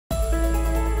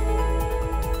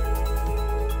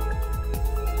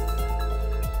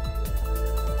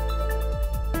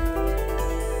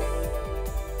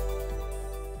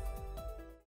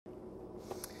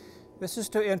This is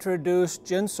to introduce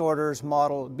Jensorter's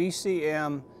model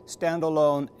BCM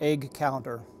standalone egg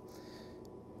counter.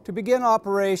 To begin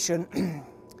operation,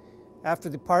 after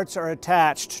the parts are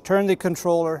attached, turn the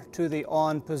controller to the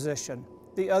on position.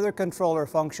 The other controller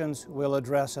functions we'll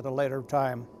address at a later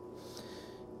time.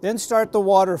 Then start the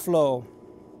water flow.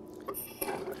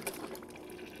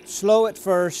 Slow it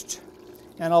first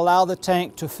and allow the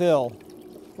tank to fill.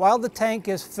 While the tank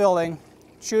is filling,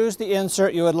 choose the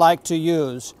insert you would like to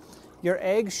use. Your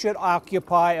eggs should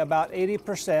occupy about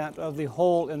 80% of the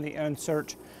hole in the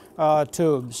insert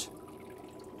tubes.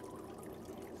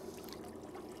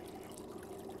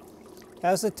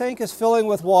 As the tank is filling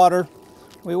with water,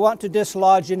 we want to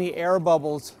dislodge any air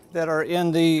bubbles that are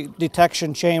in the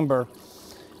detection chamber.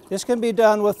 This can be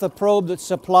done with the probe that's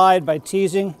supplied by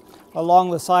teasing along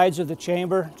the sides of the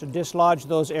chamber to dislodge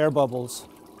those air bubbles.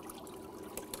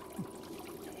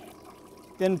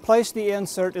 Then place the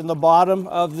insert in the bottom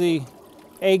of the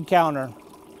egg counter.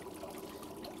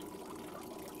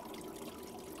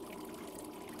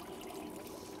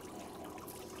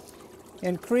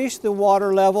 Increase the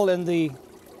water level in the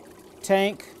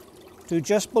tank to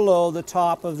just below the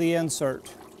top of the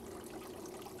insert.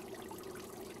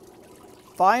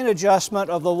 Fine adjustment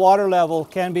of the water level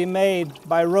can be made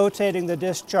by rotating the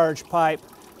discharge pipe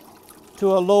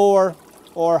to a lower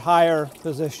or higher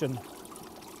position.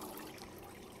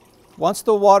 Once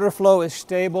the water flow is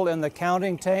stable in the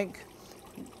counting tank,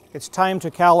 it's time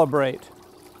to calibrate.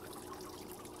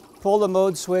 Pull the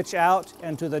mode switch out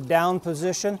into the down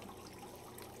position.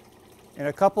 In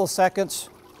a couple seconds,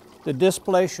 the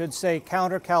display should say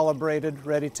counter calibrated,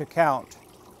 ready to count.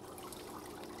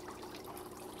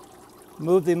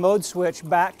 Move the mode switch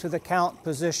back to the count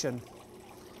position.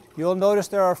 You'll notice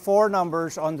there are 4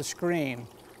 numbers on the screen,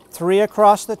 3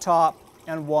 across the top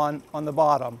and 1 on the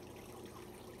bottom.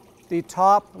 The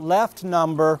top left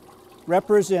number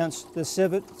represents the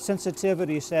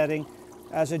sensitivity setting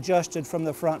as adjusted from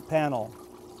the front panel.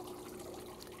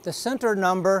 The center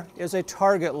number is a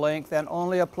target length and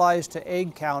only applies to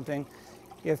egg counting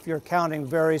if you're counting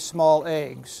very small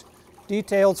eggs.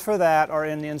 Details for that are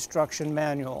in the instruction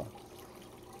manual.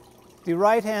 The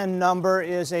right-hand number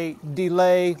is a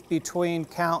delay between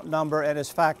count number and its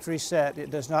factory set.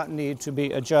 It does not need to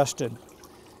be adjusted.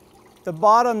 The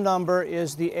bottom number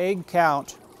is the egg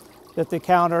count that the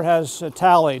counter has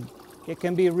tallied. It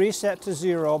can be reset to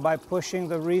 0 by pushing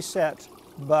the reset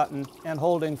button and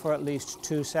holding for at least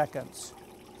 2 seconds.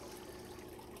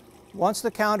 Once the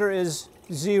counter is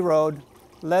zeroed,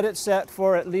 let it set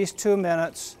for at least 2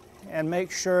 minutes and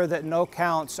make sure that no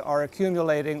counts are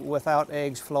accumulating without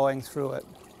eggs flowing through it.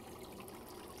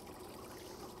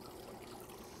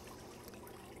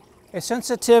 A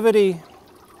sensitivity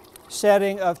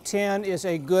setting of 10 is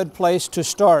a good place to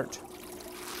start.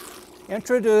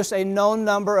 Introduce a known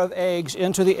number of eggs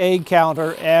into the egg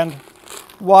counter and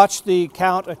watch the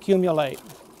count accumulate.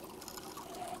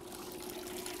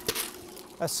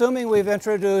 Assuming we've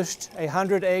introduced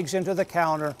 100 eggs into the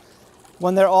counter,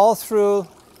 when they're all through,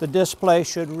 the display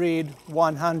should read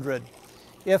 100.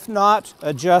 If not,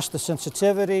 adjust the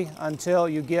sensitivity until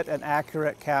you get an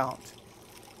accurate count.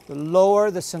 The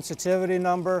lower the sensitivity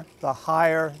number, the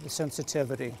higher the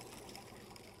sensitivity.